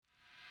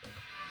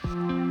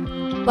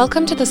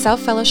Welcome to the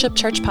South Fellowship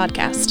Church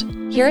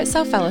podcast. Here at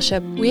South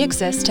Fellowship, we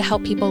exist to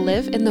help people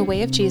live in the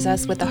way of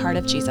Jesus with the heart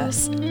of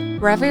Jesus.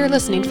 Wherever you're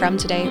listening from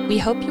today, we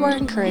hope you are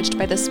encouraged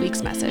by this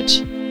week's message.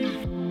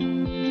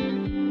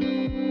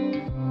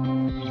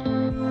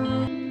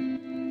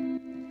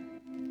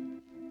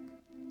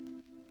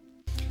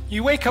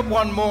 You wake up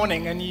one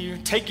morning and you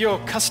take your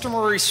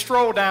customary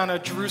stroll down a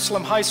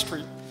Jerusalem high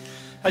street.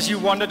 As you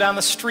wander down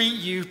the street,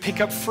 you pick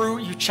up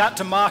fruit, you chat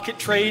to market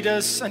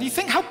traders, and you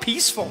think how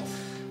peaceful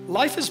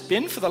life has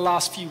been for the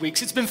last few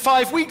weeks. It's been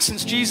 5 weeks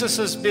since Jesus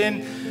has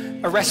been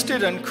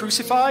arrested and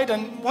crucified,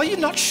 and while you're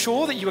not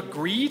sure that you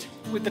agreed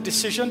with the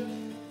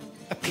decision,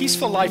 a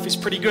peaceful life is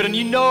pretty good. And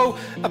you know,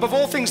 above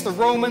all things, the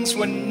Romans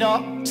were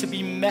not to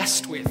be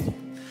messed with.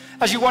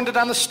 As you wander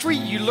down the street,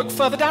 you look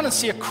further down and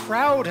see a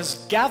crowd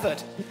has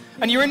gathered,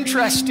 and your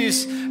interest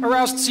is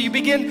aroused, so you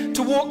begin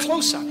to walk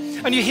closer,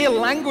 and you hear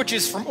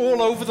languages from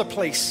all over the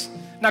place.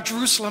 Now,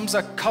 Jerusalem's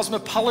a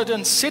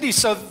cosmopolitan city,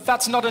 so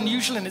that's not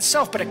unusual in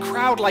itself, but a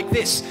crowd like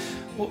this,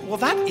 well,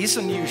 that is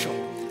unusual.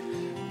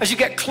 As you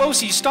get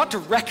closer, you start to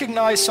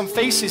recognize some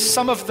faces,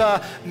 some of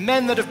the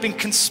men that have been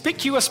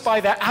conspicuous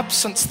by their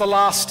absence the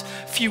last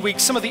few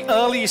weeks, some of the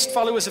earliest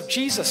followers of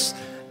Jesus.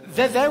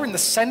 They're there in the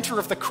center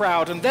of the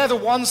crowd, and they're the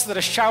ones that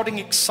are shouting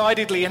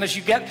excitedly. And as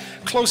you get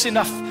close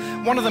enough,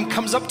 one of them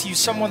comes up to you,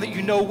 someone that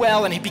you know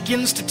well, and he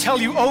begins to tell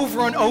you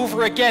over and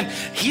over again,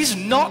 he's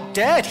not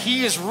dead,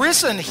 he is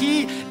risen,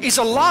 he is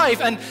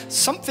alive. And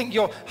something,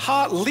 your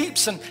heart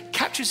leaps and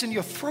catches in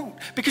your throat,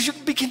 because you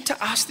begin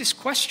to ask this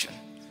question: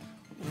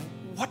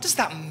 what does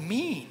that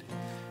mean?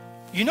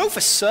 You know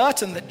for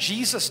certain that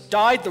Jesus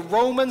died. The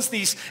Romans,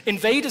 these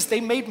invaders,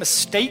 they made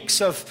mistakes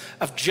of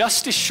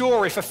justice.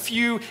 Sure, if a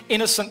few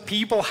innocent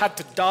people had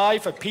to die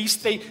for peace,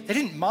 they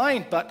didn't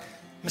mind, but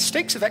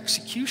mistakes of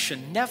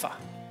execution, never.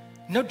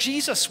 No,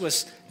 Jesus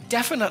was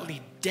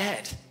definitely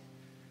dead.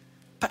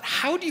 But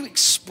how do you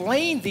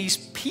explain these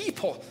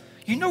people?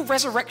 You know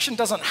resurrection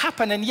doesn't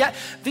happen, and yet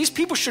these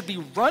people should be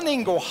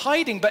running or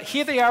hiding, but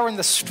here they are in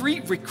the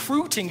street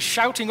recruiting,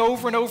 shouting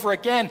over and over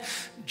again,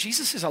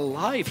 Jesus is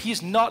alive, he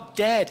is not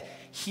dead,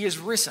 he is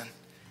risen.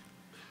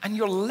 And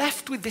you're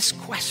left with this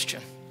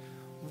question: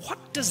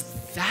 what does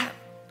that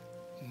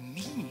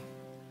mean?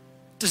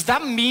 Does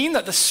that mean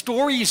that the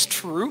story is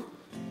true?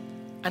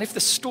 And if the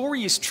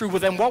story is true, well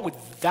then what would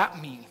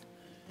that mean?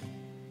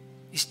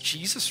 Is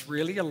Jesus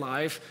really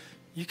alive?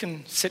 You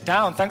can sit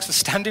down. Thanks for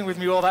standing with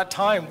me all that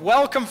time.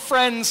 Welcome,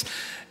 friends.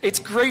 It's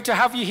great to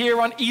have you here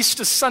on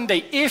Easter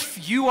Sunday.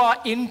 If you are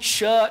in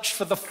church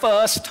for the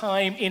first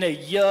time in a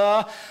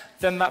year,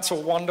 then that's a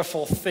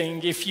wonderful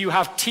thing. If you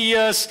have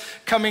tears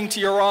coming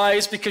to your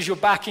eyes because you're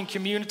back in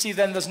community,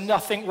 then there's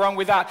nothing wrong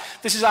with that.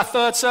 This is our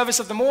third service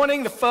of the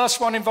morning. The first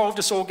one involved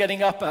us all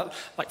getting up at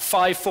like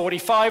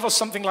 5:45 or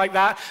something like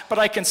that. But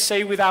I can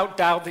say without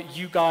doubt that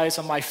you guys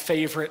are my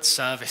favorite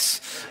service.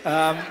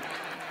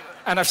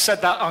 And I've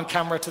said that on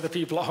camera to the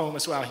people at home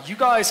as well. You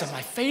guys are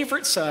my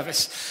favorite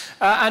service.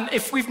 And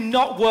if we've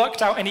not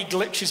worked out any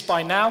glitches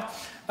by now,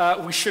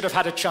 we should have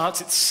had a chance.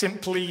 It's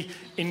simply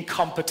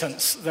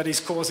incompetence that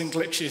is causing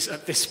glitches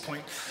at this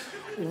point.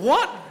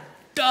 What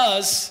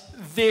does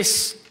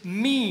this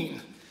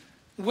mean?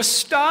 We're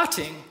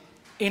starting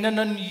in an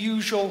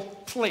unusual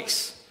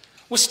place.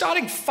 We're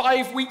starting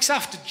 5 weeks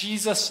after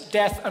Jesus'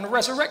 death and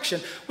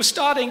resurrection. We're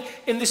starting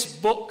in this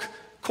book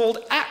called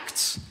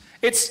Acts.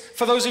 It's,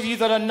 for those of you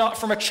that are not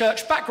from a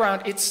church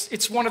background,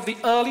 it's one of the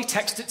early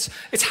texts.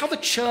 It's how the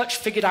church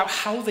figured out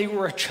how they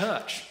were a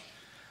church.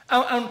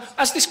 And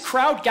as this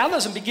crowd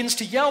gathers and begins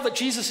to yell that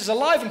Jesus is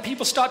alive and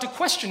people start to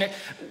question it,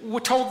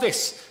 we're told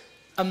this: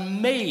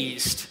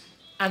 amazed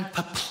and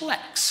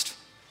perplexed,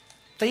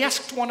 they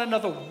asked one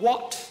another,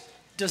 what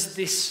does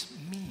this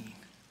mean?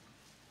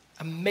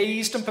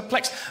 Amazed and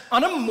perplexed.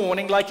 On a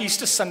morning like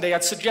Easter Sunday,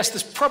 I'd suggest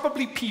there's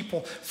probably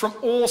people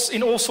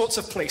in all sorts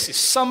of places.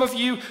 Some of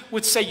you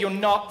would say you're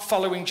not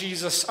following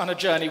Jesus on a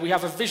journey. We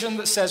have a vision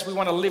that says we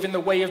want to live in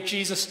the way of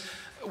Jesus,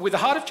 with the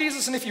heart of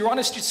Jesus, and if you're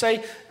honest, you'd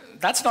say,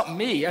 that's not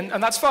me, and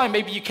that's fine.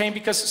 Maybe you came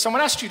because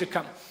someone asked you to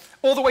come.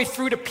 All the way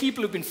through to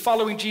people who've been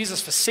following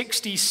Jesus for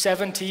 60,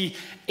 70,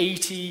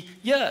 80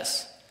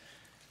 years.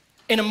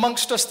 In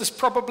amongst us, there's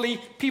probably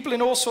people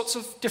in all sorts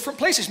of different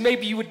places.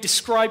 Maybe you would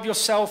describe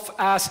yourself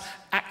as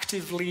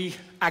actively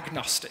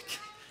agnostic.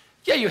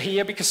 Yeah, you're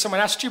here because someone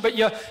asked you, but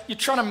you're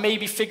trying to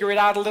maybe figure it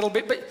out a little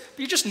bit, but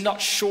you're just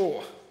not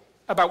sure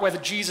about whether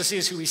Jesus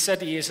is who he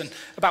said he is and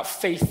about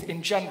faith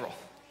in general.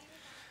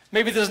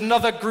 Maybe there's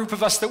another group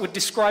of us that would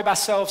describe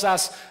ourselves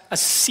as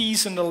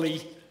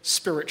seasonally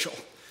spiritual.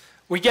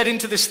 We get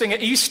into this thing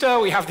at Easter,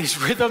 we have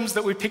these rhythms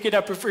that we pick it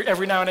up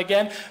every now and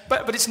again,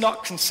 but it's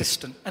not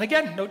consistent. And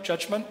again, no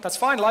judgment, that's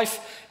fine,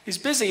 life is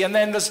busy. And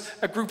then there's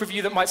a group of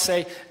you that might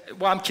say,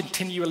 well, I'm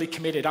continually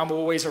committed, I'm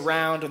always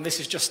around, and this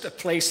is just a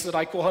place that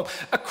I call home.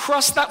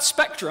 Across that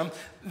spectrum,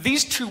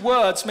 these two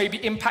words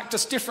maybe impact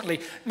us differently.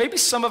 Maybe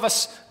some of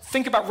us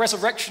think about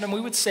resurrection and we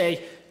would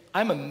say,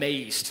 I'm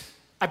amazed.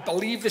 I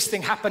believe this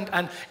thing happened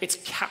and it's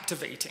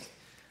captivating.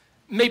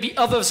 Maybe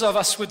others of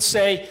us would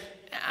say,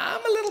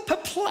 I'm a little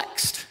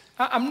perplexed.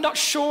 I'm not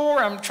sure,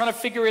 I'm trying to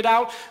figure it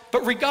out.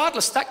 But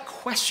regardless, that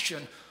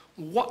question,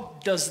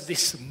 what does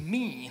this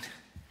mean,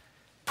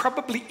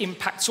 probably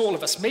impacts all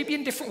of us, maybe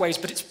in different ways,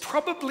 but it's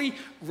probably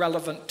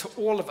relevant to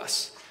all of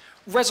us.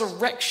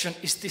 Resurrection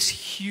is this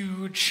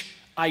huge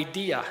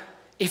idea.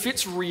 If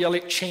it's real,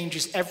 it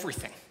changes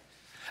everything.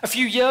 A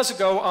few years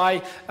ago,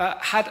 I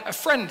had a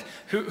friend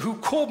who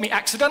called me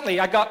accidentally.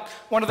 I got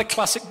one of the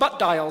classic butt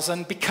dials,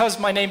 and because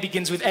my name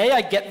begins with A, I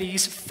get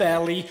these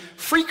fairly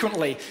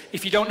frequently.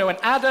 If you don't know an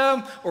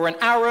Adam or an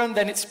Aaron,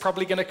 then it's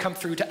probably going to come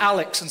through to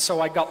Alex, and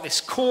so I got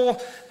this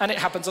call, and it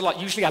happens a lot.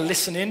 Usually I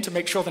listen in to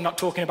make sure they're not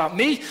talking about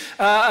me.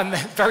 I'm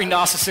very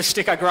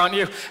narcissistic, I grant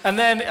you, and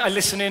then I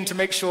listen in to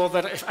make sure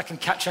that if I can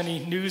catch any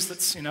news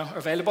that's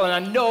available, and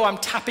I know I'm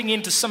tapping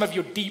into some of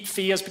your deep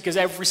fears because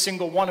every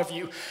single one of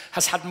you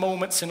has had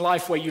moments in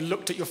life where you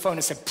looked at your phone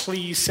and said,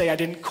 please say I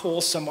didn't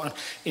call someone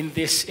in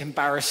this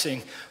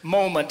embarrassing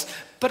moment.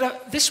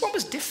 But this one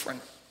was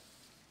different.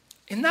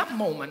 In that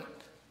moment,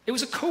 it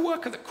was a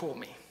coworker that called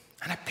me,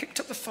 and I picked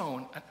up the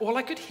phone, and all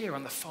I could hear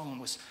on the phone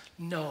was,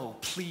 no,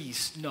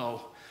 please,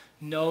 no,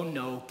 no,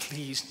 no,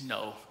 please,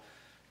 no.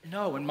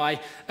 No, and my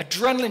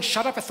adrenaline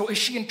shot up. I thought, is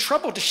she in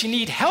trouble? Does she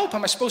need help?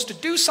 Am I supposed to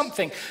do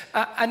something?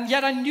 And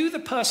yet I knew the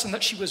person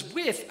that she was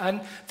with,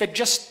 and they'd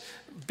just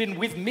been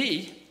with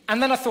me.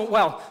 And then I thought,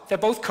 well, they're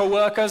both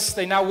co-workers.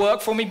 They now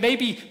work for me.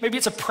 Maybe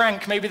it's a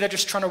prank. Maybe they're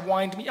just trying to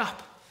wind me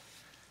up.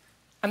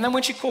 And then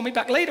when she called me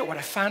back later, what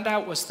I found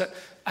out was that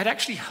I'd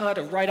actually heard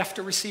her right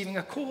after receiving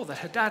a call that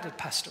her dad had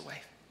passed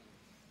away.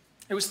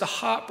 It was the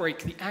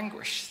heartbreak, the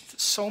anguish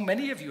that so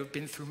many of you have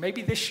been through,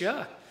 maybe this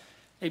year,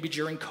 maybe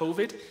during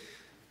COVID,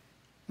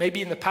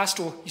 maybe in the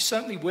past, or you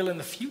certainly will in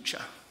the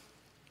future.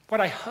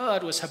 What I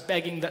heard was her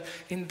begging that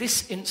in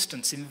this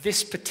instance, in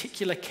this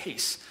particular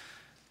case,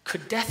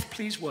 could death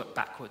please work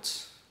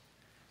backwards?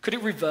 Could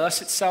it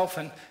reverse itself,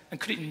 and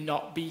could it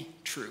not be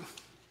true?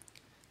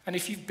 And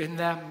if you've been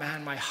there,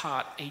 man, my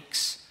heart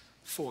aches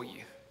for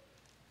you.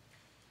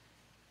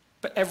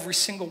 But every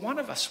single one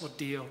of us will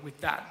deal with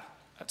that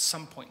at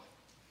some point.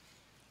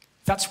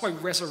 That's why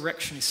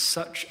resurrection is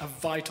such a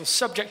vital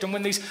subject. And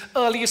when these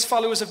earliest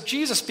followers of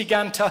Jesus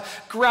began to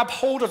grab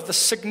hold of the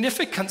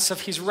significance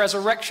of his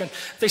resurrection,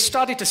 they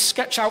started to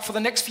sketch out for the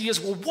next few years,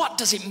 well, what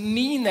does it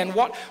mean then?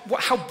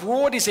 How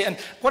broad is it? And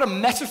what are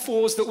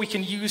metaphors that we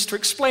can use to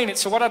explain it?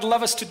 So what I'd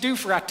love us to do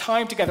for our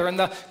time together, and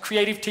the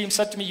creative team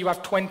said to me, you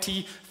have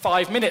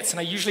 25 minutes, and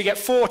I usually get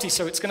 40,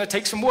 so it's going to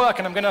take some work,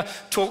 and I'm going to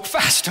talk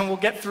fast, and we'll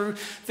get through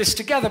this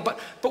together. But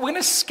we're going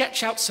to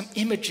sketch out some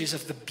images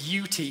of the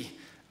beauty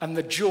and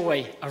the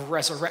joy of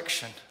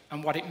resurrection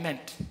and what it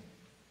meant.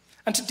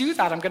 And to do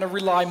that, I'm going to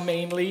rely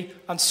mainly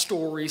on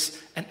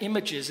stories and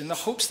images in the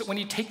hopes that when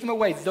you take them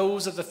away,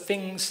 those are the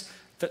things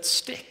that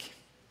stick.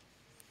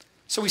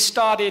 So we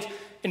started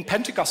in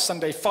Pentecost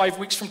Sunday, 5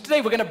 weeks from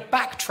today. We're going to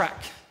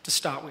backtrack to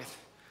start with.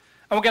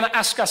 And we're going to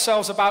ask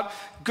ourselves about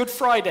Good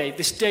Friday,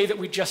 this day that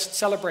we just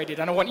celebrated.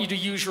 And I want you to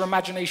use your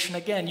imagination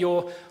again.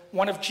 You're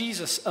one of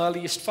Jesus'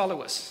 earliest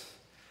followers.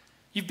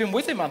 You've been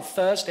with him on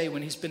Thursday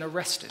when he's been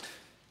arrested.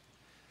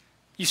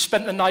 You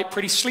spent the night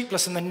pretty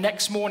sleepless, and the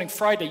next morning,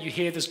 Friday, you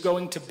hear there's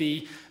going to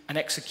be an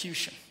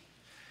execution.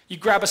 You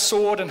grab a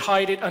sword and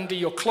hide it under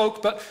your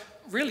cloak, but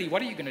really,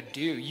 what are you going to do?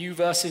 You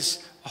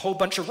versus a whole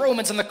bunch of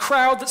Romans, and the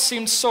crowd that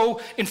seemed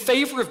so in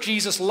favor of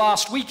Jesus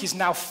last week is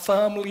now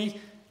firmly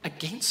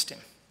against him.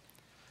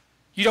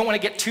 You don't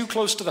want to get too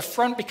close to the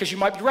front because you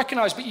might be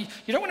recognized, but you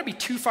don't want to be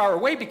too far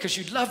away because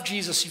you love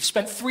Jesus. You've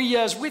spent 3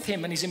 years with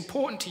him, and he's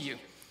important to you.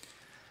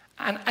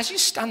 And as you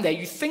stand there,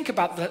 you think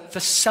about the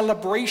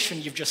celebration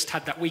you've just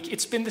had that week.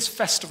 It's been this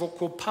festival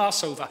called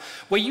Passover,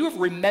 where you have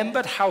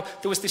remembered how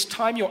there was this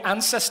time your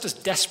ancestors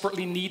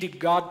desperately needed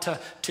God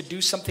to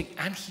do something,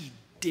 and he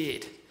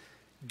did.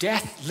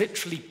 Death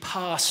literally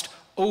passed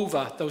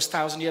over those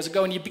 1,000 years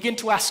ago, and you begin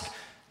to ask,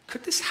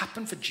 could this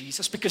happen for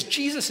Jesus? Because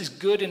Jesus is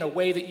good in a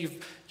way that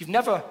you've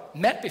never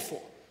met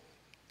before.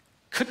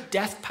 Could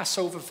death pass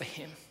over for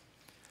him?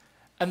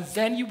 And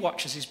then you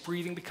watch as his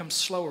breathing becomes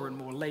slower and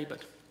more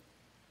labored.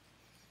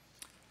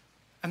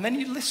 And then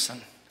you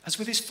listen, as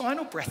with his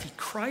final breath, he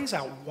cries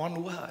out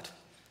one word,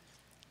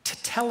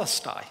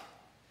 tetelestai.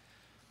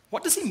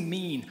 What does he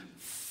mean,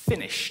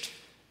 finished?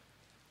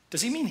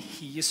 Does he mean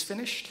he is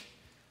finished?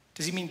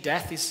 Does he mean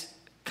death is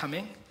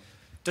coming?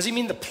 Does he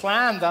mean the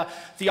plan,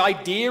 the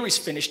idea is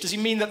finished? Does he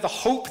mean that the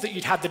hope that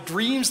you'd had, the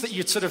dreams that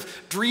you'd sort of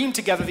dreamed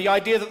together, the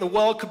idea that the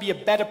world could be a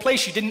better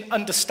place, you didn't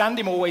understand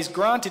him always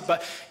granted,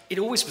 but it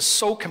always was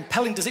so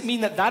compelling. Does it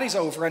mean that that is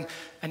over?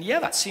 And yeah,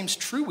 that seems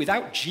true.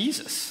 Without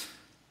Jesus,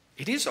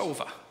 it is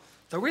over.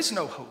 There is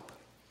no hope.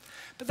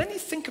 But then you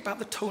think about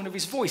the tone of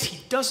his voice.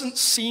 He doesn't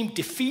seem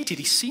defeated.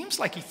 He seems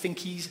like he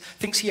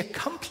thinks he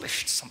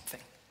accomplished something.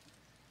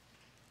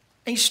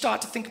 And you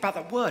start to think about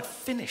that word,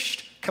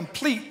 finished,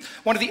 complete.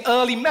 One of the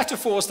early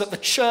metaphors that the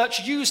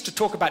church used to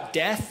talk about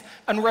death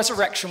and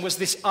resurrection was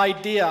this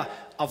idea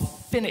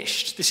of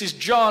finished. This is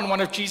John, one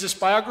of Jesus'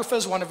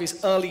 biographers, one of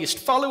his earliest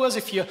followers,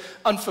 if you're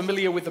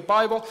unfamiliar with the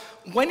Bible.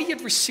 When he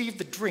had received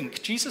the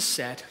drink, Jesus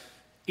said,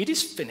 "It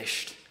is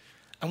finished."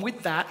 And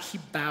with that, he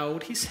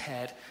bowed his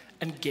head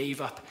and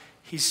gave up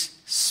his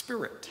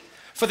spirit.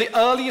 For the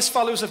earliest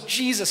followers of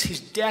Jesus, his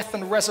death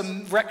and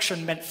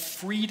resurrection meant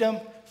freedom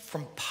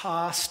from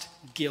past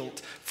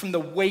guilt, from the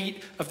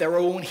weight of their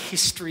own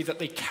history that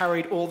they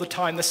carried all the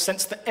time, the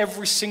sense that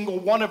every single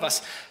one of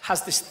us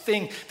has this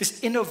thing,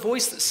 this inner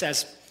voice that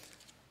says,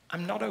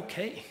 I'm not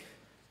okay.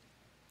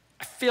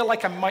 I feel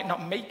like I might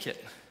not make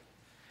it.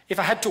 If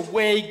I had to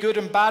weigh good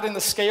and bad in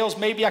the scales,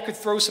 maybe I could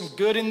throw some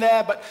good in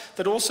there, but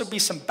there'd also be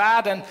some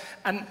bad.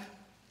 And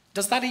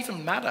does that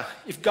even matter?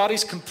 If God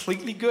is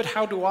completely good,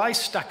 how do I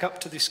stack up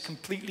to this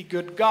completely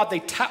good God? They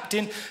tapped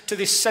into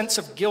this sense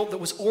of guilt that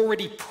was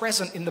already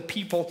present in the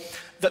people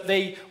that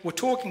they were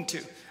talking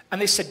to.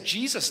 And they said,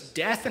 Jesus'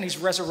 death and his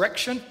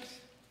resurrection,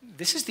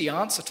 this is the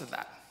answer to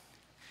that.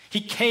 He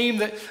came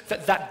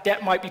that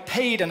debt might be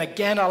paid. And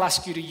again, I'll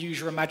ask you to use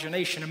your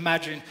imagination.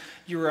 Imagine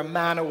you're a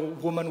man or a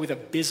woman with a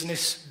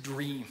business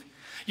dream.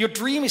 Your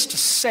dream is to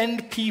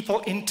send people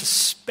into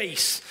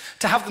space,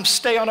 to have them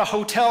stay on a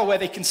hotel where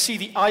they can see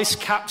the ice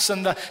caps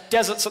and the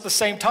deserts at the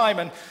same time.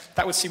 And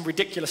that would seem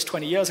ridiculous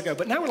 20 years ago.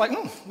 But now we're like,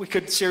 we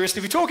could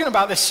seriously be talking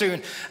about this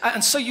soon.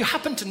 And so you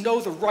happen to know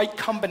the right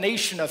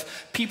combination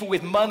of people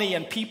with money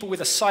and people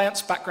with a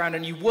science background,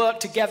 and you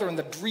work together and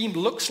the dream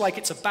looks like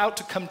it's about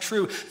to come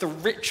true. The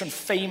rich and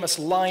famous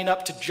line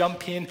up to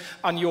jump in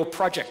on your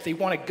project. They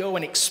want to go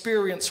and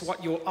experience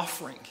what you're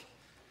offering.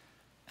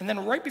 And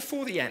then right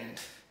before the end,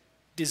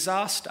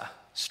 disaster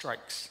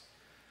strikes.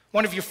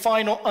 One of your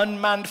final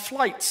unmanned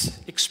flights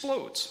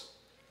explodes.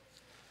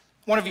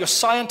 One of your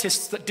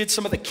scientists that did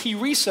some of the key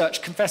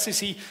research confesses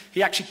he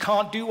actually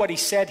can't do what he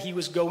said he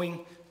was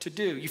going to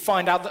do. You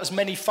find out that as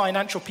many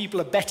financial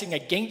people are betting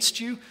against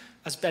you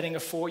as betting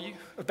for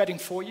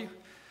you.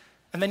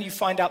 And then you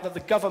find out that the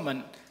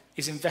government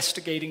is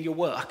investigating your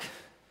work.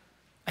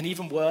 And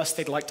even worse,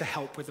 they'd like to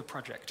help with the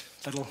project.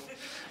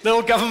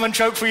 Little government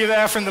joke for you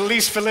there from the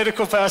least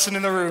political person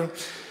in the room.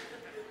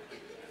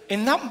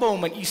 In that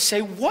moment, you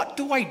say, what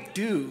do I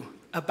do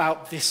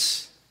about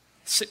this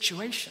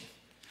situation?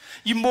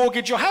 You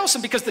mortgage your house,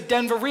 and because the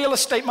Denver real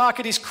estate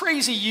market is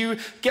crazy, you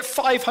get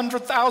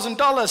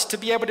 $500,000 to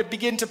be able to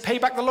begin to pay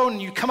back the loan,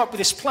 and you come up with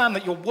this plan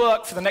that you'll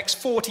work for the next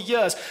 40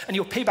 years, and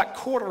you'll pay back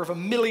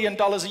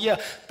 $250,000 a year.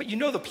 But you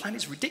know the plan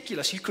is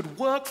ridiculous. You could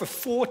work for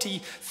 40,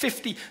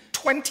 50,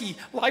 20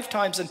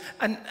 lifetimes,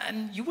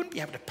 and you wouldn't be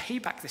able to pay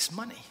back this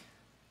money.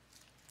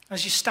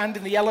 As you stand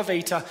in the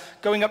elevator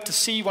going up to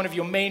see one of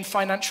your main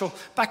financial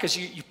backers,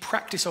 you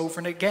practice over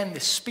and again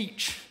this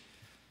speech,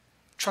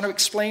 trying to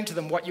explain to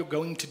them what you're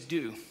going to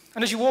do.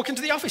 And as you walk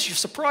into the office, you're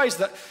surprised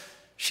that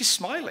she's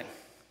smiling.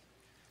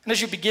 And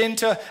as you begin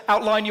to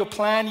outline your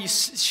plan,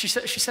 she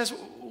says,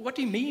 what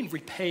do you mean,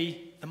 repay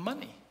the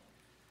money?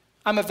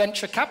 I'm a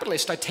venture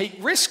capitalist. I take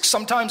risks.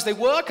 Sometimes they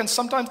work and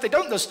sometimes they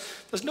don't.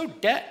 There's no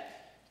debt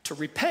to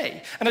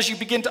repay. And as you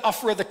begin to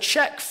offer her the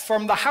check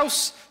from the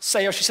house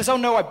sale, she says, oh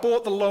no, I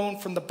bought the loan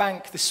from the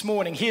bank this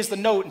morning. Here's the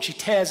note, and she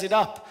tears it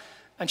up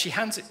and she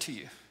hands it to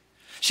you.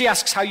 She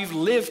asks how you've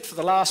lived for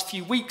the last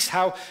few weeks,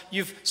 how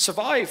you've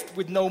survived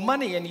with no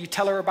money, and you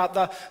tell her about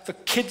the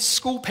kids'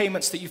 school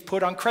payments that you've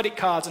put on credit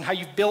cards and how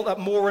you've built up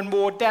more and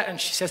more debt. And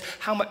she says,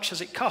 how much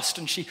has it cost?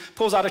 And she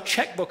pulls out a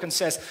checkbook and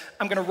says,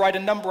 I'm going to write a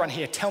number on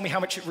here. Tell me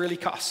how much it really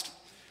cost.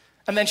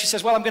 And then she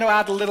says, well, I'm going to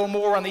add a little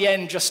more on the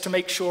end just to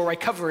make sure I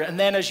cover it. And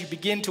then as you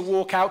begin to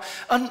walk out,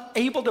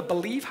 unable to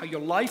believe how your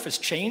life has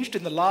changed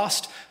in the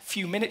last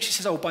few minutes, she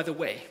says, oh, by the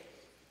way,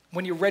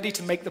 when you're ready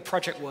to make the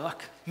project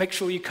work, make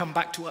sure you come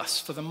back to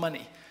us for the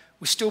money.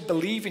 We still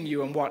believe in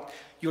you and what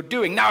you're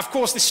doing. Now, of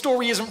course, this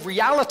story isn't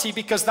reality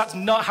because that's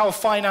not how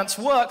finance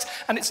works.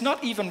 And it's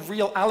not even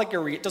real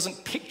allegory. It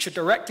doesn't picture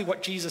directly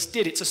what Jesus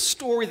did. It's a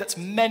story that's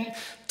meant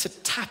to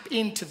tap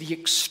into the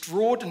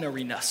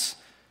extraordinariness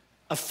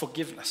of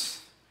forgiveness.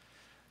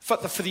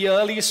 For the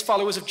earliest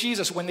followers of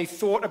Jesus, when they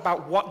thought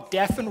about what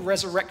death and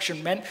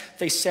resurrection meant,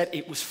 they said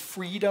it was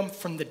freedom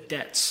from the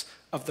debts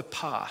of the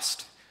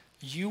past.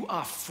 You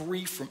are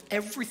free from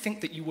everything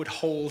that you would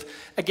hold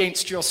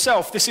against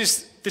yourself.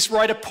 This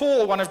writer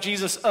Paul, one of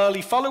Jesus'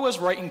 early followers,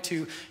 writing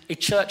to a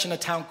church in a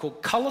town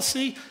called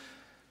Colossae.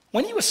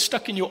 When you were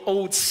stuck in your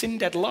old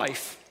sin-dead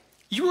life,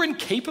 you were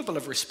incapable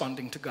of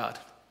responding to God.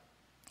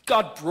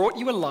 God brought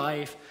you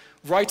alive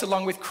right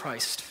along with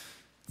Christ.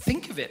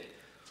 Think of it.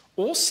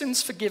 All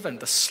sins forgiven,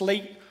 the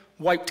slate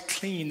wiped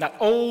clean, that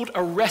old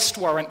arrest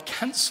warrant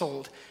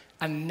canceled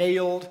and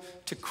nailed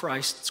to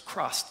Christ's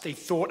cross. They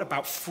thought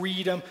about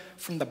freedom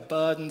from the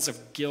burdens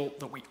of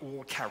guilt that we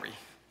all carry.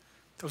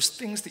 Those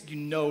things that you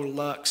know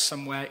lurk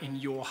somewhere in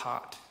your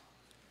heart.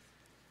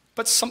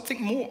 But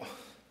something more.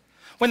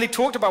 When they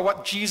talked about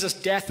what Jesus'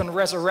 death and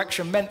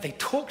resurrection meant, they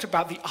talked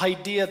about the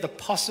idea, the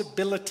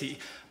possibility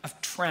of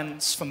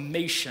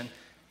transformation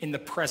in the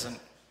present.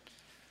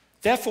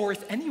 Therefore,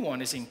 if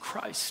anyone is in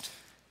Christ,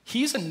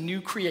 he is a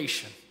new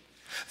creation.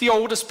 The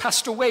old has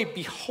passed away.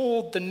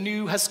 Behold, the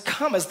new has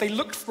come. As they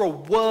looked for a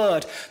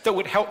word that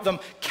would help them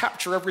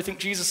capture everything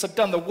Jesus had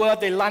done, the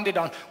word they landed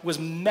on was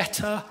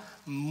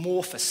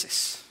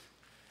metamorphosis.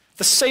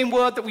 The same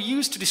word that we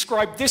use to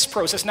describe this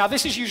process. Now,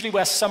 this is usually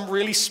where some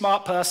really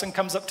smart person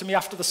comes up to me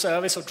after the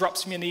service or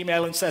drops me an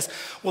email and says,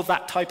 well,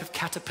 that type of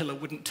caterpillar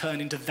wouldn't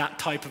turn into that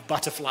type of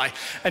butterfly.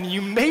 And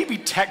you may be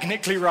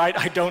technically right,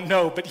 I don't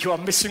know, but you are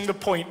missing the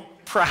point,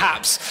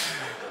 perhaps.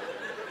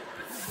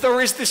 There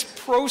is this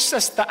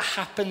process that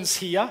happens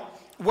here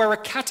where a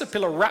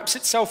caterpillar wraps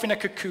itself in a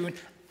cocoon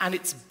and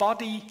its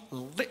body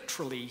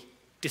literally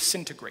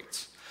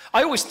disintegrates.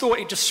 I always thought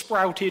it just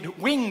sprouted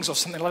wings or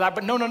something like that,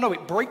 but no,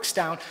 it breaks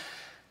down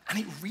and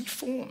it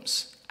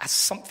reforms as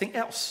something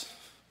else.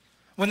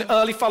 When the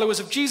early followers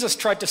of Jesus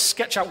tried to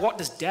sketch out what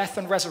does death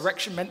and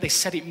resurrection meant, they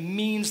said it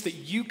means that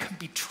you can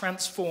be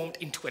transformed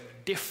into a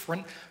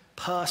different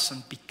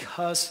person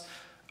because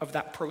of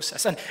that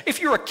process. And if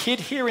you're a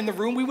kid here in the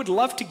room, we would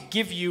love to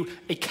give you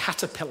a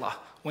caterpillar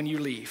when you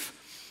leave,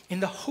 in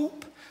the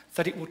hope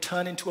that it will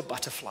turn into a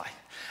butterfly.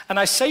 And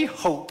I say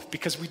hope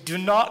because we do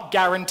not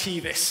guarantee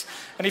this.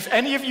 And if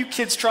any of you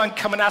kids try and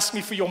come and ask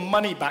me for your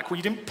money back, well,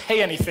 you didn't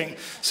pay anything,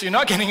 so you're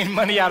not getting any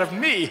money out of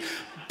me.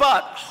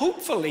 But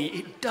hopefully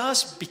it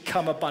does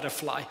become a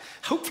butterfly.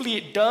 Hopefully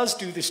it does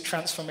do this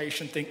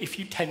transformation thing if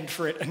you tend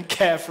for it and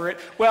care for it.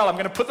 Well, I'm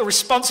going to put the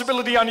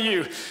responsibility on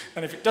you.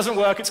 And if it doesn't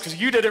work, it's because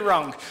you did it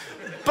wrong.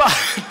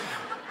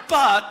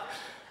 But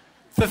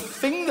the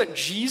thing that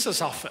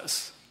Jesus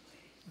offers,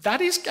 that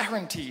is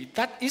guaranteed.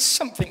 That is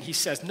something he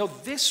says. No,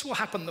 this will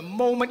happen the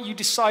moment you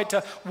decide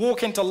to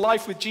walk into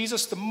life with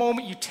Jesus, the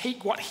moment you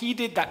take what he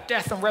did, that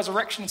death and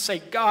resurrection, and say,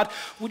 God,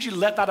 would you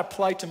let that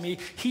apply to me?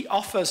 He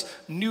offers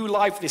new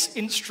life, this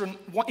instant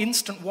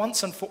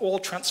once and for all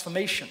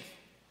transformation.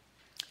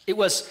 It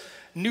was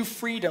new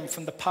freedom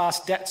from the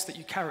past debts that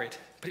you carried,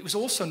 but it was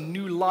also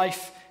new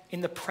life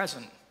in the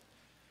present.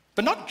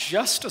 But not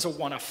just as a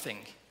one-off thing.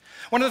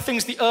 One of the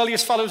things the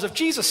earliest followers of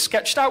Jesus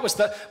sketched out was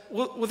that,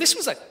 well, this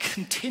was a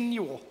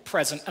continual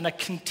present and a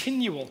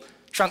continual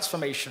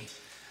transformation.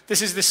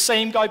 This is the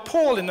same guy,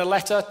 Paul, in a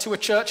letter to a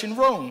church in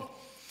Rome.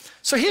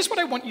 So here's what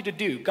I want you to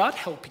do, God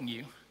helping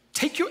you.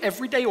 Take your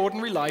everyday,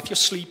 ordinary life, you're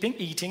sleeping,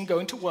 eating,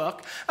 going to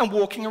work, and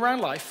walking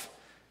around life,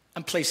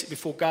 and place it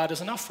before God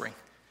as an offering.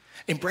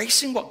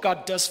 Embracing what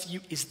God does for you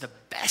is the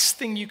best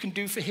thing you can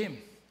do for him.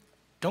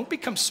 Don't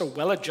become so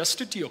well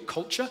adjusted to your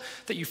culture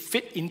that you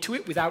fit into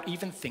it without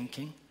even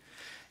thinking.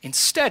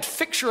 Instead,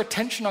 fix your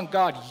attention on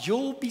God.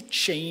 You'll be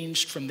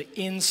changed from the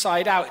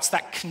inside out. It's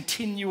that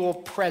continual,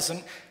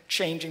 present,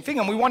 changing thing.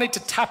 And we wanted to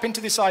tap into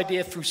this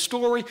idea through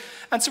story.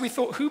 And so we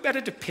thought, who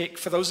better to pick,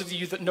 for those of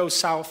you that know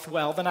South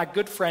well, than our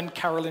good friend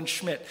Carolyn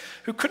Schmidt,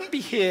 who couldn't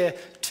be here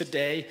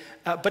today,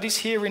 but is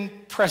here in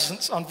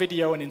presence on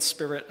video and in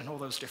spirit and all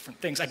those different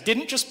things. I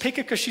didn't just pick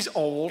her because she's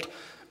old,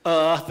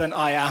 than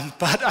I am,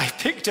 but I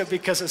picked her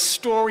because her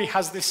story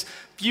has this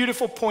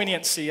beautiful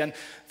poignancy, and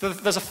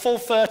there's a full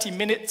 30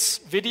 minutes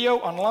video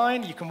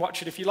online. You can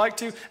watch it if you like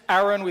to.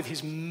 Aaron, with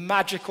his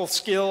magical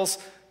skills,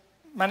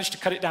 managed to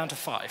cut it down to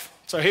 5.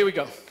 So here we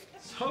go.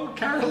 So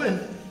Carolyn,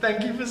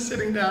 thank you for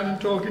sitting down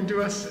and talking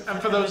to us. And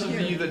for those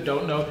of you that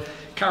don't know,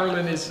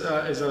 Carolyn is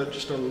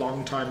just a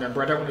long-time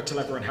member. I don't want to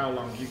tell everyone how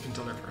long. You can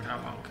tell everyone how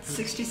long.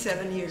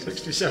 67 years.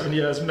 67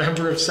 years,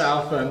 member of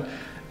South,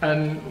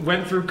 and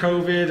went through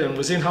COVID and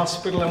was in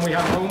hospital, and we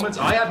had moments,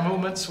 I had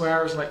moments where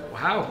I was like,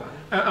 wow,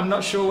 I'm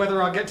not sure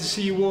whether I'll get to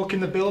see you walk in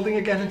the building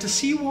again. And to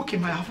see you walk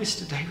in my office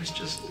today was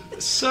just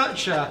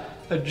such a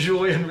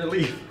joy and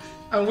relief.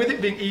 And with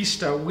it being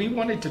Easter, we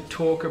wanted to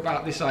talk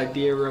about this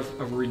idea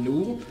of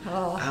renewal,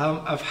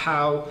 of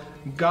how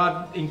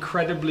God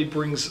incredibly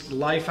brings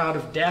life out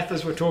of death.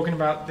 As we're talking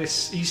about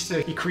this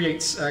Easter, he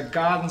creates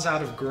gardens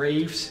out of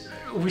graves.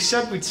 We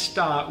said we'd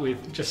start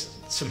with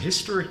just some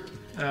history.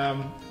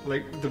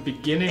 Like the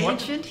beginning.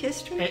 Ancient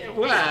history?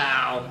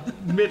 Wow,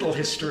 middle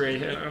history.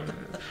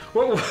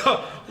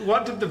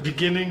 What did the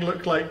beginning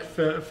look like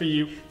for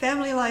you?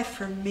 Family life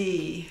for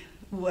me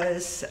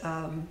was,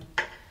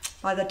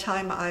 by the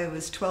time I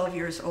was 12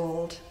 years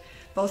old,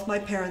 both my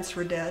parents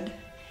were dead,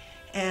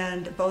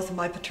 and both of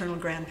my paternal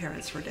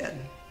grandparents were dead.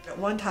 At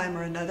one time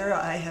or another,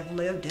 I have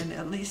lived in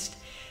at least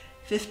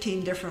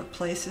 15 different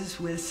places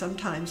with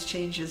sometimes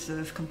changes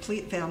of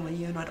complete family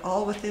unit,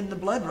 all within the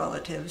blood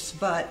relatives,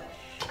 but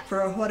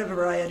for what a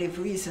variety of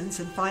reasons,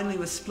 and finally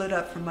was split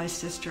up from my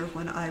sister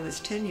when I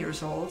was 10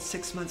 years old,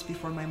 6 months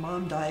before my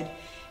mom died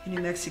in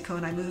New Mexico,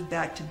 and I moved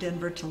back to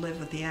Denver to live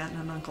with the aunt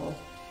and uncle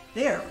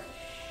there.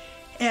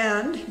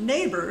 And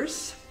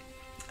neighbors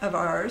of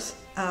ours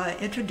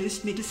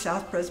introduced me to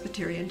South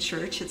Presbyterian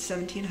Church at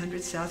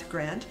 1700 South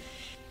Grant.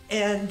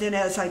 And then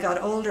as I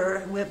got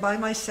older, went by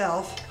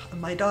myself.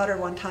 My daughter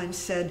one time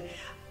said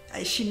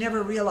she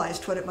never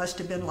realized what it must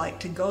have been like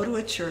to go to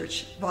a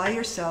church by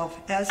yourself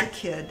as a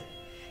kid,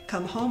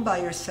 come home by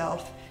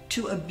yourself,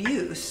 to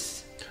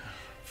abuse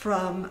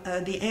from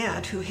the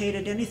aunt who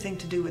hated anything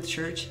to do with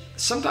church.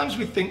 Sometimes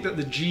we think that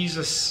the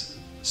Jesus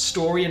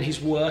story and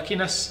his work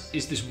in us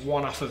is this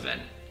one-off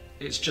event.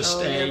 It's just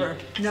never.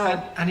 No.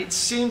 And it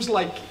seems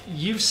like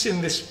you've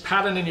seen this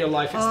pattern in your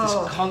life. It's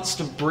this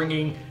constant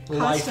bringing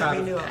life out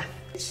of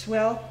death.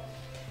 Well,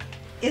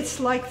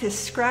 it's like this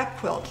scrap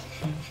quilt.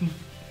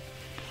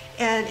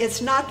 And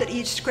it's not that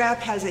each scrap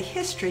has a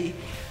history,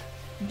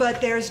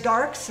 but there's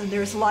darks and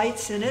there's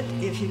lights in it,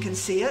 if you can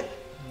see it.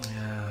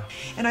 Yeah.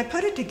 And I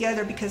put it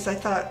together because I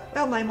thought,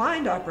 well, my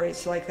mind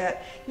operates like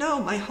that.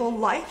 No, my whole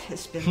life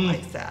has been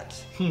like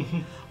that.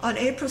 On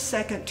April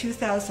 2nd,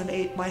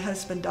 2008, my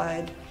husband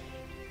died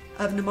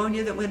of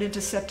pneumonia that went into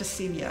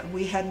septicemia.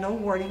 We had no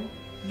warning,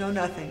 no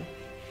nothing.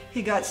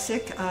 He got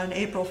sick on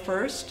April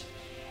 1st,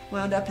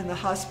 wound up in the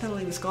hospital.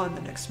 He was gone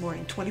the next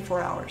morning,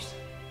 24 hours.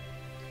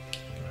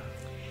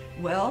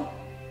 Well,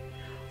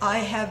 I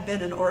have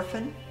been an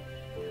orphan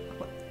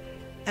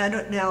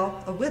and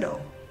now a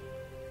widow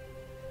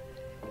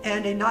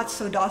and a not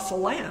so docile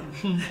lamb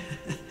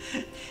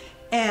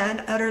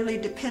and utterly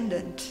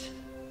dependent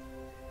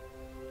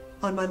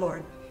on my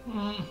Lord.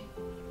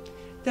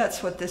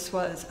 That's what this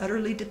was,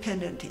 utterly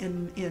dependent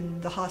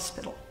in the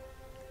hospital.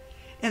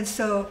 And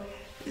so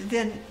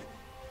then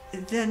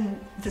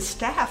the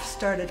staff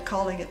started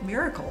calling it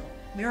miracle,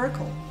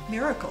 miracle,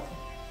 miracle.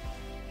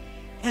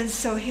 And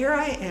so here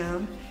I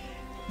am,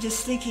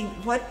 just thinking,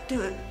 what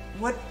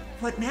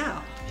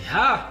now?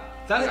 Yeah,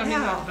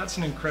 that's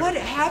an incredible.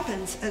 What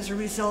happens as a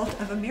result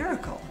of a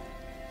miracle?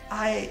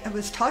 I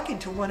was talking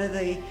to one of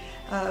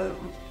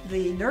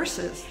the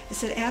nurses. I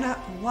said, Anna,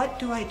 what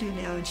do I do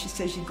now? And she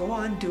says, you go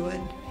on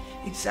doing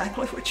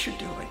exactly what you're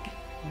doing.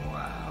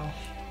 Wow.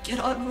 Get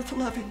on with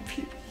loving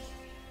people.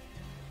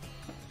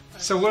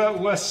 So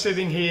we're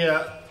sitting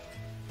here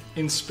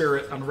in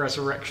spirit on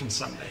Resurrection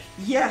Sunday.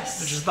 Yes.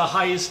 Which is the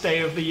highest day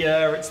of the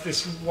year. It's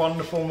this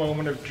wonderful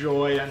moment of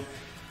joy. And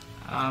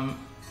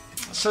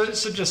so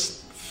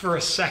just for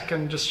a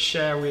second, just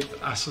share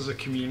with us as a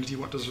community,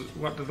 what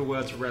do the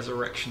words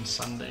Resurrection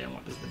Sunday and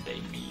what does the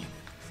day mean?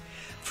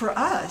 For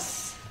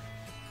us,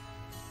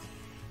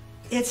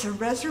 it's a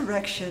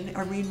resurrection,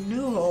 a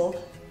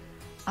renewal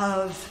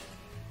of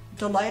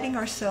delighting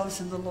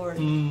ourselves in the Lord.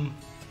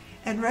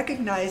 And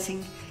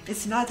recognizing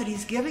it's not that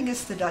he's giving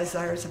us the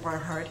desires of our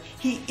heart.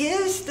 He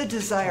is the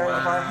desire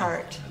of our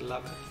heart. I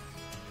love it.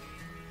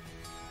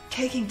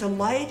 Taking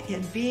delight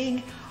in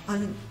being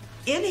on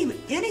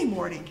any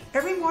morning.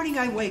 Every morning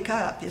I wake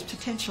up is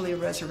potentially a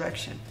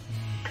resurrection.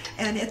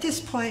 And at this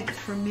point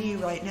for me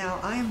right now,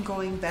 I am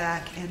going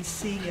back and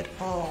seeing it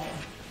all.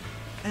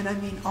 And I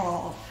mean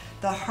all.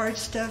 The hard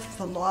stuff,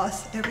 the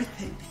loss,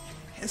 everything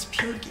as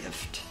pure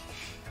gift.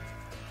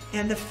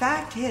 And the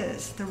fact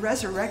is, the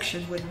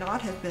resurrection would not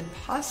have been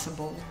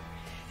possible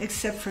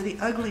except for the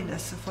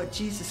ugliness of what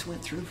Jesus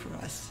went through for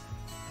us.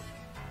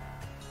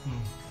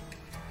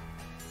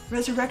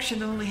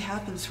 Resurrection only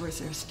happens where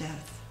there's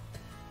death.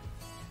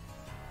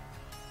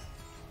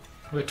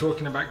 We're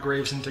talking about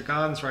graves into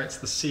gardens, right? It's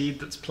the seed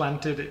that's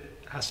planted, it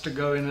has to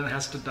go in and it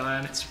has to die,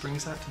 and it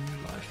springs out to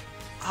new life.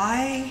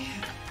 I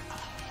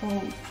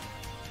hope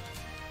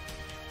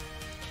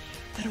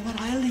that what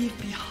I leave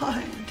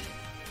behind,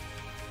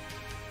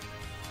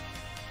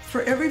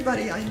 for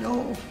everybody I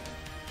know,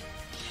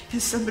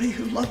 is somebody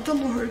who loved the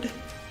Lord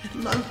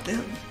and loved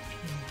them.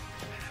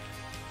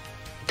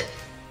 It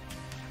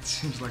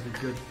seems like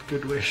a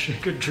good wish, a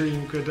good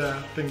dream, good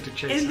thing to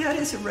chase. And that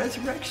is a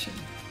resurrection.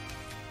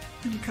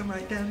 When you come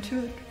right down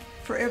to it,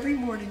 for every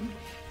morning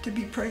to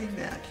be praying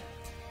that.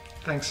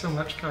 Thanks so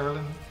much,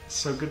 Carolyn. It's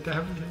so good to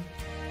have you here.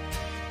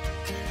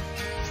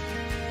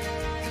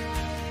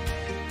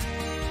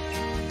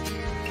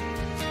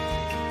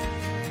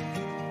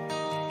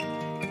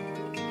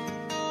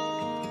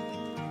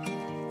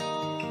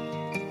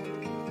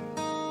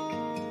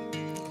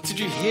 Did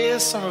you hear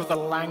some of the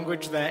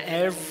language there?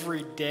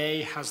 Every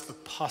day has the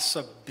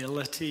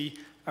possibility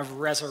of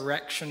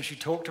resurrection. She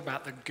talked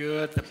about the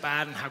good, the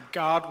bad, and how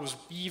God was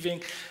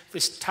weaving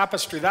this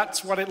tapestry.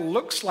 That's what it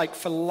looks like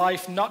for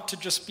life, not to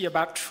just be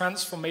about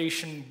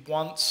transformation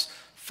once,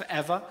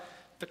 forever,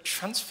 but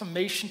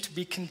transformation to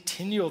be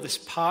continual, this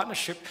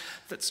partnership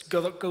that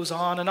goes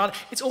on and on.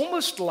 It's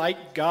almost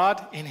like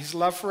God, in his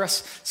love for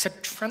us,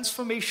 said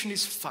transformation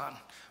is fun.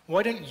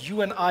 Why don't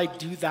you and I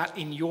do that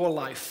in your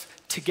life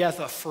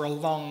together for a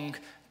long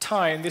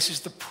time? This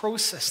is the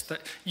process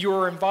that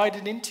you're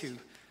invited into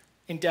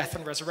in death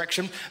and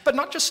resurrection, but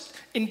not just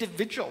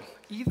individual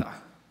either.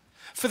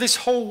 For this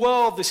whole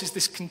world, this is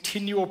this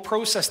continual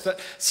process that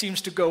seems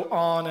to go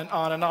on and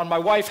on and on. My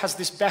wife has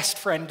this best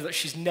friend that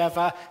she's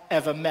never,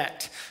 ever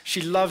met.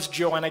 She loves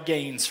Joanna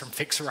Gaines from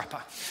Fixer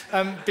Upper.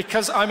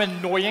 Because I'm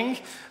annoying,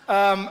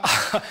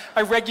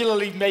 I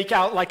regularly make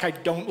out like I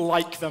don't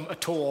like them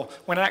at all,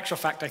 when in actual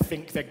fact I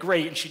think they're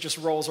great, and she just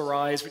rolls her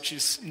eyes, which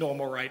is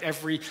normal, right?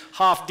 Every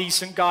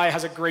half-decent guy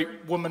has a great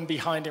woman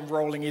behind him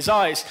rolling his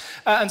eyes.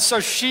 And so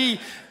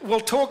she will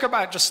talk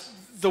about just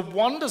the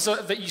wonders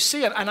that you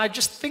see, and I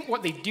just think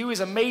what they do is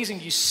amazing.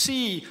 You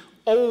see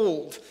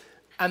old,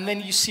 and then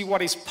you see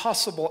what is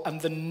possible and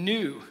the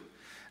new.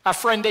 Our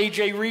friend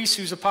AJ Reese,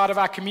 who's a part of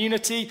our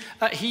community,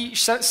 he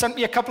sent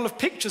me a couple of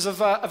pictures of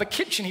a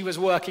kitchen he was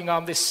working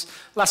on this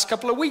last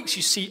couple of weeks.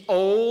 You see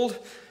old,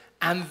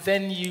 and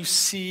then you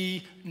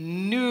see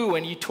new,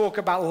 and you talk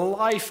about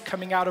life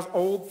coming out of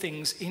old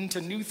things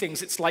into new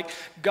things. It's like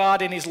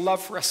God in his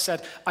love for us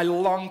said, I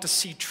long to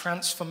see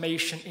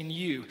transformation in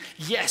you.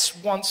 Yes,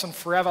 once and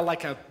forever,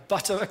 like a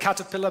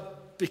caterpillar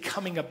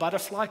becoming a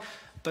butterfly,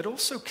 but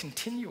also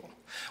continual.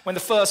 When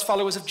the first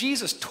followers of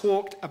Jesus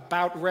talked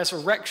about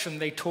resurrection,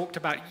 they talked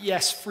about,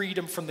 yes,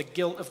 freedom from the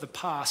guilt of the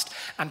past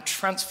and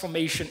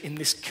transformation in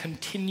this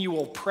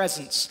continual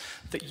presence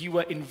that you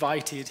were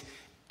invited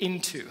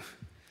into.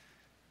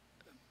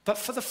 But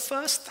for the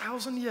first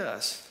 1,000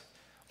 years,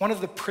 one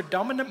of the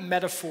predominant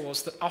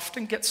metaphors that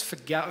often gets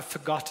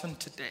forgotten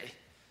today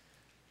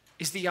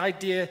is the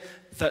idea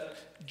that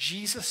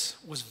Jesus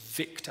was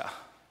victor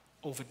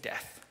over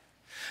death.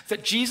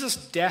 That Jesus'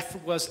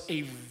 death was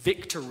a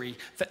victory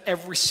that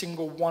every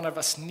single one of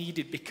us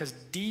needed, because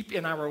deep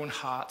in our own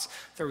hearts,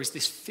 there is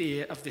this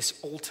fear of this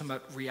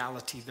ultimate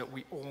reality that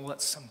we all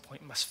at some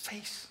point must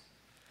face.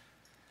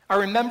 I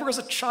remember as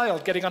a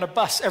child getting on a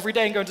bus every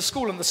day and going to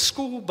school, and the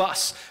school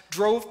bus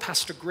drove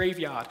past a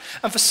graveyard.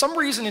 And for some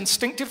reason,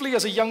 instinctively,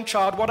 as a young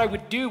child, what I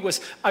would do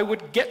was I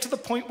would get to the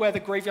point where the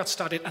graveyard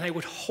started, and I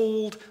would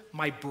hold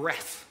my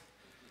breath.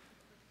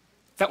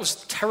 That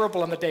was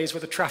terrible on the days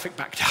where the traffic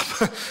backed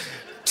up.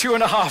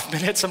 2.5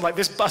 minutes, I'm like,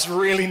 this bus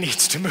really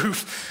needs to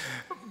move.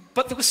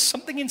 But there was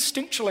something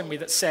instinctual in me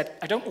that said,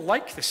 I don't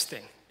like this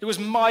thing. It was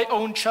my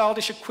own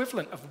childish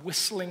equivalent of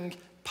whistling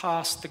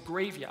past the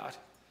graveyard.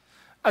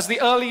 As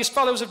the earliest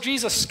followers of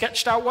Jesus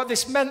sketched out what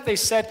this meant, they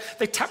said,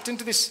 they tapped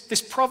into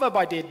this proverb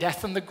idea,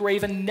 death and the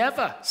grave are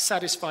never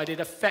satisfied. It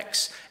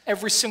affects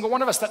every single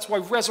one of us. That's why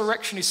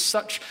resurrection is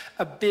such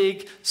a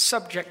big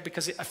subject,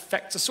 because it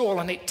affects us all,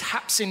 and it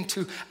taps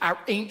into our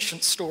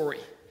ancient story.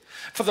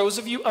 For those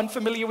of you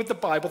unfamiliar with the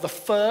Bible, the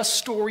first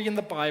story in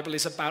the Bible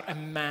is about a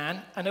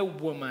man and a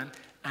woman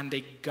and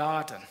a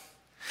garden.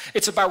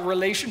 It's about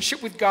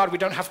relationship with God. We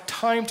don't have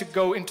time to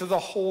go into the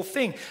whole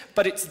thing,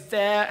 but it's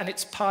there and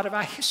it's part of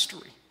our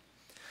history.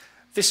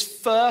 This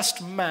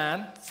first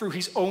man, through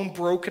his own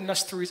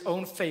brokenness, through his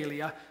own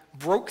failure,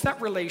 broke that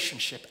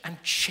relationship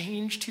and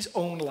changed his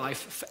own life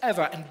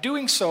forever. And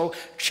doing so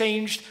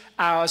changed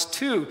ours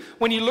too.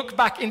 When you look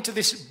back into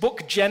this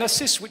book,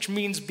 Genesis, which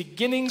means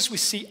beginnings, we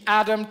see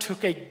Adam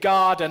took a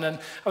garden. And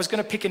I was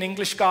going to pick an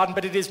English garden,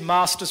 but it is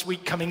Masters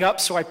Week coming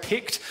up, so I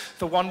picked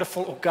the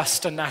wonderful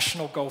Augusta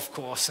National Golf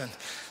Course. And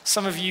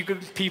some of you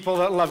good people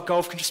that love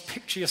golf can just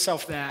picture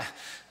yourself there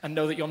and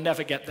know that you'll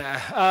never get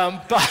there.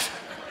 But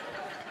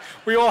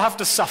we all have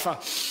to suffer.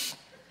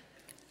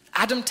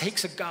 Adam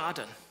takes a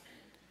garden,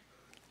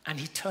 and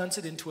he turns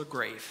it into a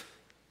grave.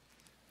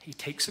 He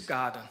takes a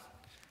garden,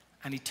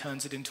 and he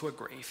turns it into a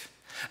grave.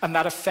 And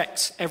that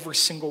affects every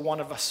single one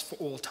of us for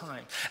all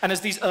time. And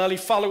as these early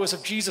followers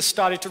of Jesus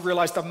started to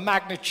realize the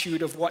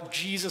magnitude of what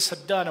Jesus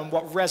had done and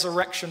what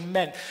resurrection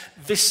meant,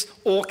 this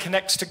all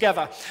connects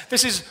together.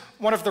 This is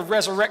one of the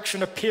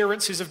resurrection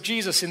appearances of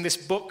Jesus in this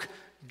book,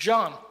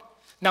 John.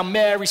 Now,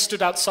 Mary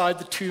stood outside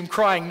the tomb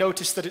crying.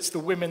 Notice that it's the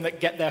women that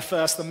get there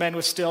first. The men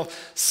were still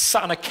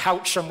sat on a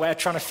couch somewhere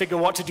trying to figure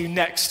what to do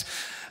next.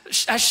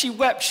 As she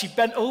wept, she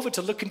bent over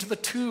to look into the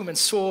tomb and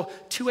saw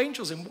 2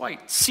 angels in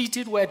white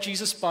seated where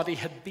Jesus' body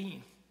had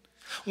been,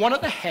 one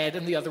at the head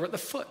and the other at the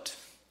foot.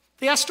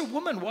 They asked her,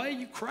 "Woman, why are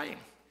you crying?"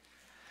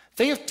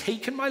 "They have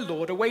taken my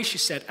Lord away," she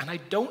said, "and I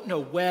don't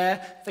know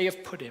where they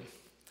have put him."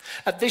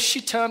 At this,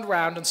 she turned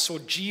round and saw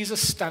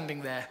Jesus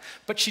standing there,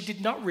 but she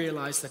did not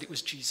realize that it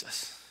was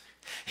Jesus.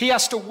 He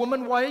asked her,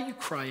 "Woman, why are you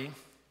crying?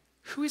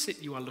 Who is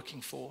it you are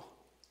looking for?"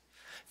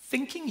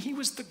 Thinking he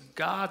was the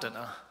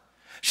gardener,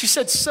 she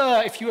said,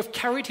 "Sir, if you have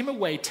carried him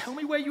away, tell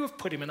me where you have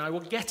put him and I will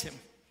get him."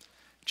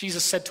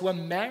 Jesus said to her,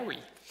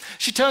 "Mary."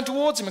 She turned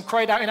towards him and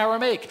cried out in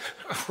Aramaic,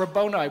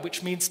 "Rabboni,"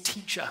 which means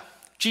teacher.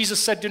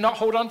 Jesus said, "Do not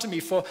hold on to me,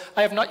 for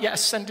I have not yet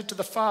ascended to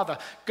the Father.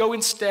 Go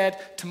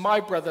instead to my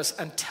brothers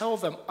and tell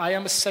them, I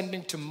am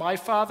ascending to my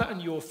Father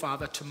and your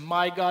Father, to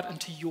my God and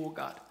to your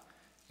God."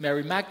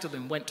 Mary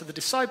Magdalene went to the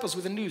disciples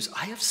with the news,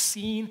 "I have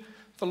seen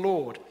the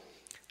Lord."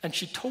 And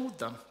she told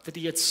them that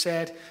he had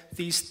said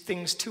these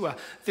things to her.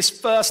 This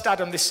first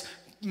Adam, this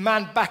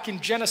man back in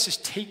Genesis,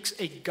 takes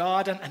a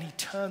garden and he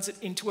turns it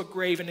into a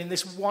grave. And in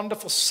this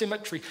wonderful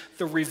symmetry,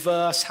 the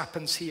reverse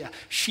happens here.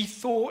 She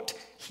thought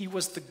he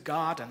was the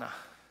gardener.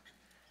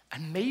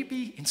 And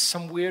maybe in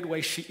some weird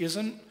way, she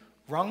isn't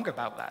wrong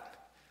about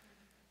that.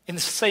 In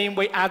the same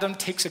way Adam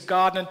takes a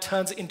garden and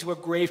turns it into a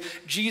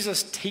grave,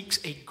 Jesus takes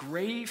a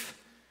grave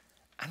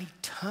and he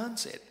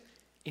turns it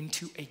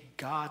into a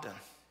garden.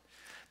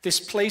 This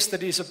place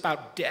that is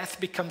about death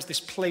becomes this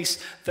place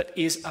that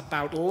is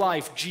about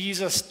life.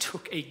 Jesus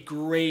took a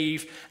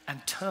grave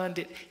and turned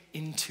it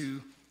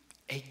into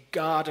a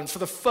garden. For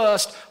the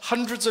first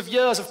hundreds of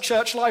years of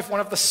church life, one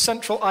of the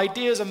central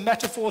ideas and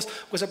metaphors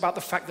was about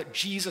the fact that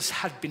Jesus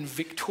had been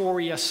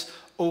victorious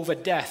over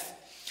death.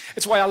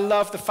 It's why I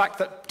love the fact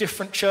that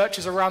different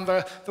churches around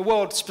the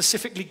world,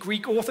 specifically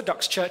Greek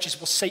Orthodox churches,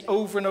 will say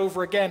over and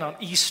over again on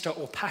Easter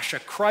or Pascha,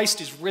 Christ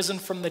is risen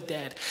from the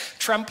dead,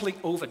 trampling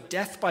over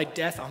death by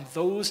death on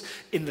those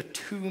in the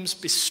tombs,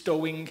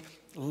 bestowing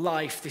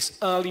life. This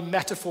early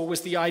metaphor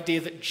was the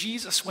idea that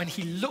Jesus, when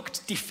he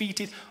looked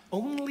defeated,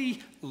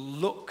 only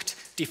looked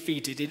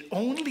defeated. It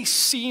only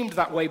seemed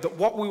that way, but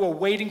what we were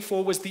waiting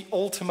for was the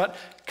ultimate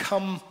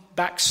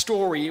comeback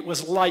story. It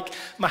was like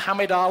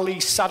Muhammad Ali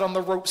sat on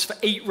the ropes for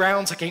 8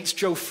 rounds against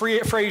Joe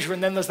Frazier,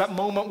 and then there's that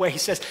moment where he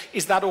says,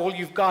 "Is that all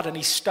you've got?" And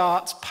he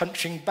starts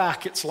punching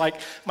back. It's like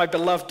my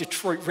beloved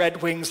Detroit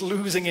Red Wings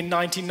losing in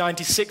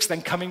 1996,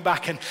 then coming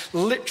back and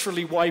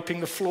literally wiping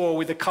the floor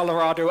with the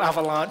Colorado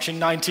Avalanche in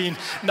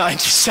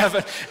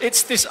 1997.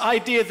 It's this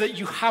idea that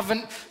you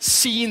haven't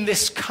seen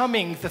this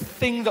coming. The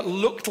thing that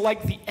looked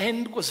like the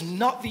end was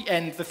not the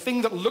end. The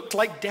thing that looked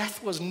like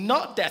death was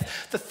not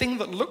death. The thing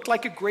that looked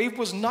like a grave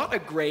was not a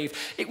grave.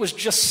 It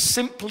just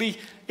simply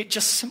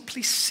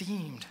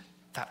seemed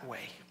that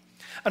way.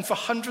 And for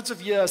hundreds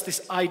of years,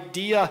 this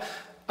idea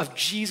of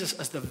Jesus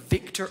as the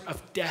victor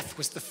of death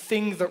was the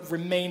thing that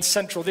remained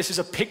central. This is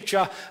a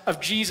picture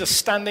of Jesus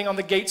standing on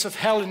the gates of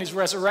hell in his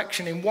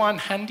resurrection. In one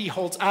hand, he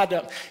holds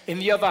Adam. In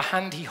the other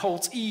hand, he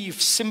holds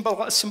Eve,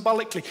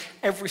 symbolically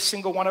every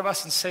single one of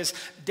us, and says,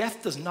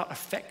 death does not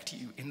affect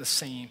you in the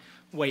same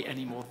way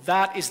anymore.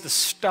 That is the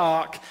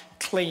stark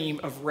claim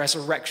of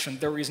resurrection.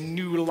 There is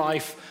new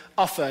life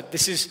offered.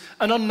 This is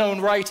an unknown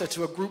writer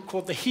to a group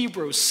called the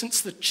Hebrews. Since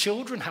the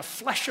children have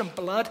flesh and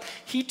blood,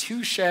 he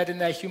too shared in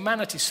their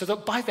humanity, so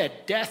that by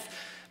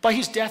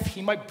his death,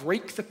 he might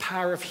break the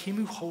power of him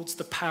who holds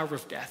the power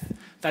of death,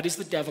 that is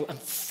the devil, and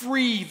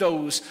free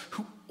those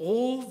who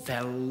all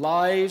their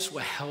lives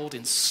were held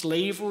in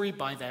slavery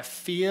by their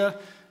fear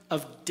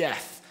of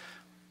death.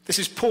 This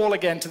is Paul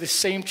again to this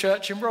same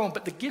church in Rome,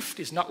 but the gift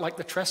is not like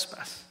the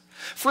trespass.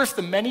 For if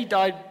the many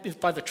died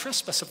by the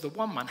trespass of the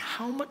one man,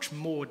 how much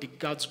more did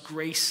God's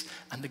grace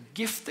and the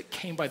gift that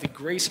came by the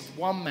grace of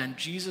one man,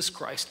 Jesus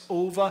Christ,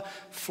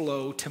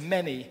 overflow to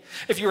many?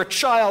 If you're a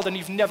child and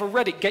you've never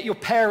read it, get your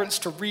parents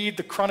to read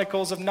the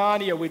Chronicles of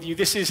Narnia with you.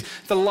 This is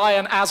the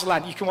lion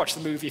Aslan. You can watch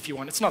the movie if you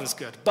want. It's not as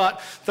good,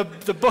 but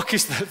the book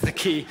is the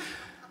key.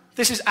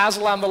 This is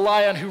Aslan the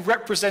lion who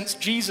represents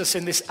Jesus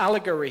in this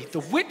allegory. The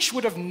witch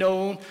would have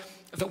known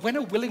that when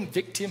a willing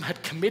victim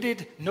had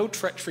committed no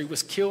treachery,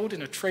 was killed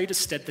in a traitor's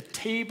stead, the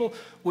table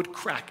would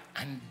crack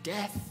and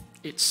death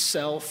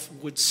itself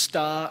would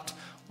start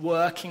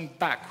working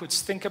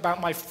backwards. Think about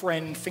my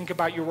friend. Think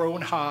about your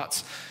own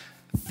hearts.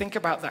 Think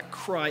about that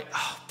cry,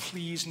 oh,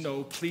 please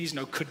no, please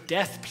no. Could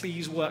death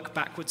please work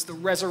backwards? The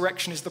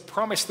resurrection is the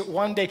promise that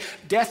one day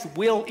death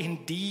will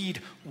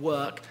indeed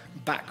work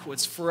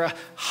backwards. For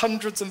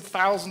hundreds and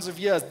thousands of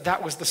years,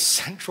 that was the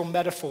central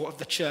metaphor of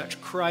the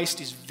church. Christ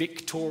is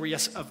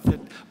victorious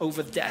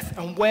over death.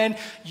 And when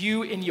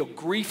you in your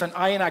grief and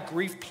I in our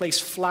grief place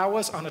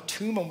flowers on a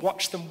tomb and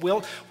watch them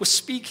wilt, we're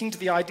speaking to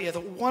the idea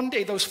that one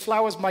day those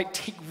flowers might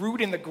take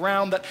root in the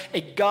ground, that a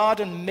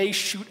garden may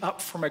shoot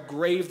up from a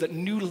grave, that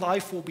new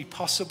life will be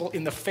possible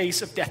in the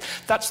face of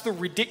death. That's the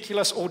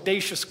ridiculous,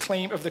 audacious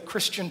claim of the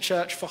Christian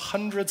church for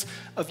hundreds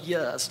of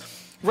years.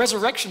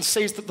 Resurrection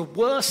says that the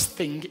worst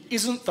thing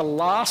isn't the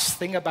last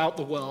thing about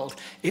the world,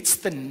 it's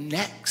the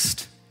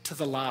next to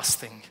the last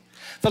thing.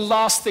 The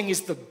last thing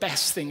is the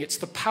best thing. It's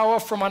the power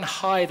from on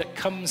high that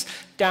comes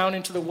down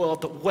into the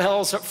world, that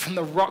wells up from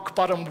the rock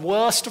bottom,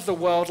 worst of the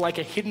world, like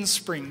a hidden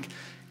spring.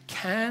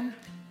 Can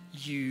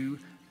you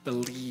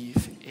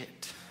believe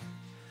it?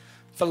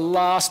 The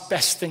last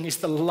best thing is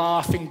the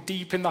laughing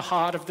deep in the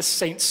heart of the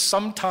saints.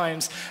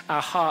 Sometimes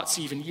our hearts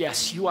even,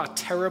 yes, you are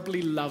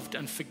terribly loved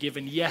and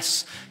forgiven.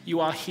 Yes, you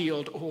are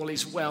healed. All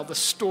is well. The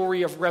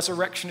story of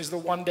resurrection is the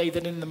one day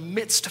that in the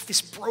midst of this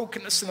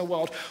brokenness in the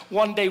world,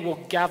 one day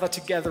we'll gather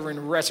together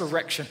in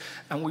resurrection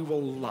and we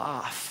will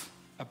laugh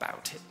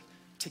about it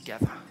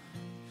together.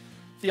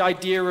 The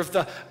idea of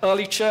the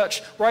early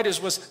church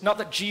writers was not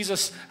that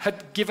Jesus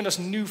had given us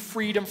new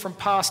freedom from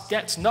past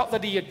debts, not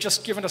that he had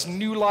just given us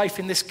new life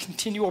in this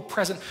continual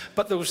present,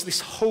 but there was this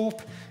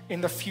hope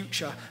in the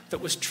future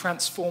that was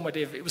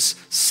transformative. It was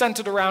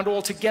centered around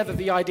altogether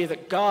the idea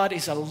that God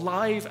is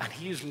alive and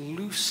he is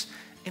loose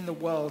in the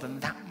world,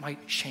 and that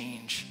might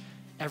change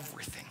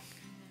everything.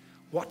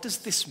 What does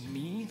this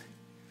mean?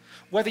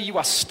 Whether you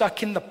are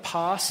stuck in the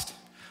past,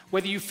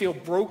 whether you feel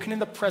broken in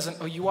the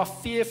present or you are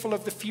fearful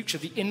of the future,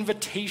 the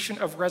invitation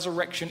of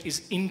resurrection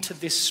is into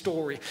this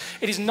story.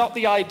 It is not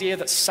the idea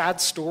that sad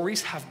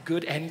stories have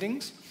good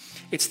endings.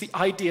 It's the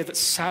idea that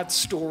sad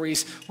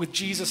stories with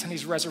Jesus and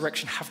his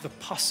resurrection have the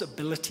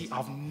possibility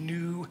of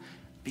new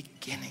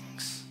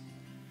beginnings.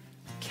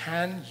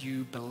 Can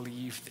you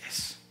believe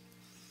this?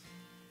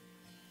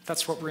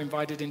 That's what we're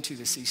invited into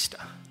this Easter.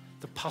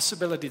 The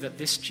possibility that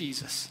this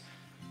Jesus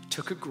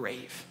took a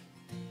grave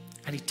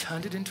and he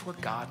turned it into a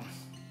garden.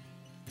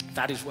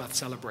 That is worth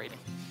celebrating.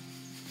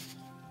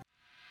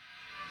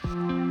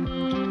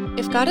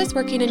 If God is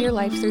working in your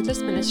life through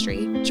this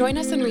ministry, join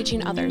us in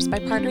reaching others by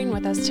partnering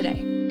with us today.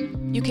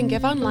 You can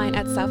give online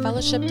at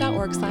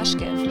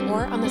southfellowship.org/give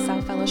or on the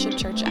South Fellowship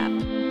Church app.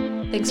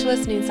 Thanks for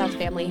listening, South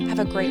family. Have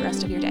a great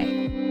rest of your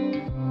day.